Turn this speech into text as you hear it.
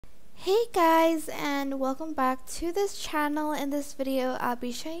Hey guys, and welcome back to this channel. In this video I'll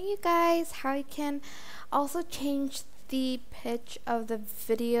be showing you guys how you can also change the pitch of the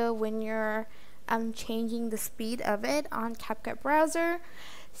video when you're changing the speed of it on CapCut browser.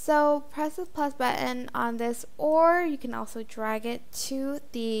 So press the plus button on this, or you can also drag it to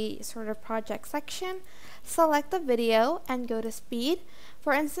the sort of project section, select the video and go to speed.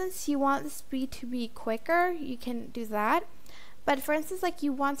 For instance, you want the speed to be quicker, you can do that. But for instance, like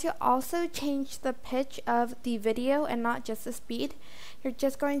you want to also change the pitch of the video and not just the speed, you're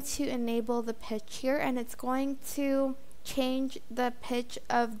just going to enable the pitch here, and it's going to change the pitch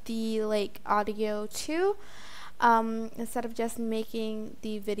of the audio too, instead of just making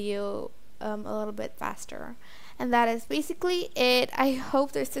the video a little bit faster. And that is basically it. I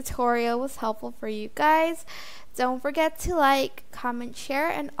hope this tutorial was helpful for you guys. Don't forget to like, comment,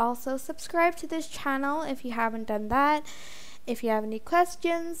 share, and also subscribe to this channel if you haven't done that. If you have any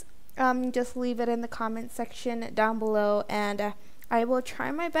questions, just leave it in the comment section down below, and I will try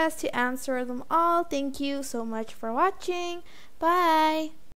my best to answer them all. Thank you so much for watching. Bye!